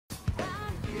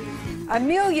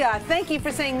Amelia, thank you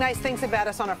for saying nice things about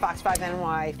us on our Fox 5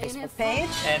 NY Facebook page.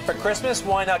 And for Christmas,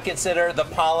 why not consider the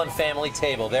Pollan family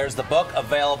table? There's the book,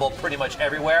 available pretty much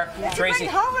everywhere. Yeah. Tracy,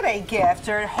 It's a great holiday gift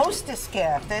or hostess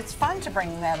gift. It's fun to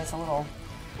bring that as a little,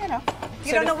 you know.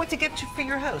 You don't know what to get for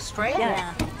your host, right?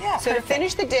 Yeah. So to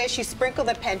finish the dish, you sprinkle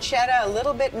the pancetta, a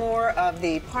little bit more of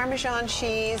the Parmesan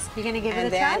cheese. You're going to give it a and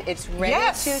try? then it's ready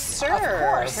to serve. Of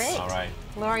course. Great. all right.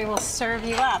 Lori will serve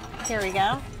you up. Here we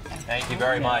go. Thank you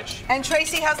very much. And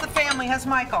Tracy, how's the family? How's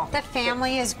Michael? The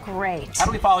family is great. How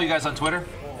do we follow you guys on Twitter?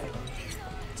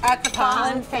 At the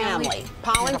Pollan family.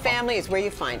 Pollan family is where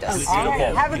you find us. All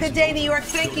right. Have a good day, New York.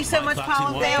 Thank you so much,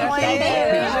 Pollan family.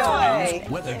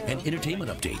 Enjoy. Weather and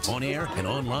entertainment updates on air and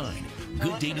online.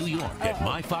 Good Day New York at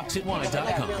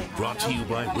myfoxny.com. Brought to you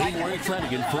by Leroy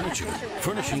Flanagan Furniture,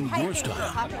 furnishing your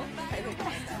style.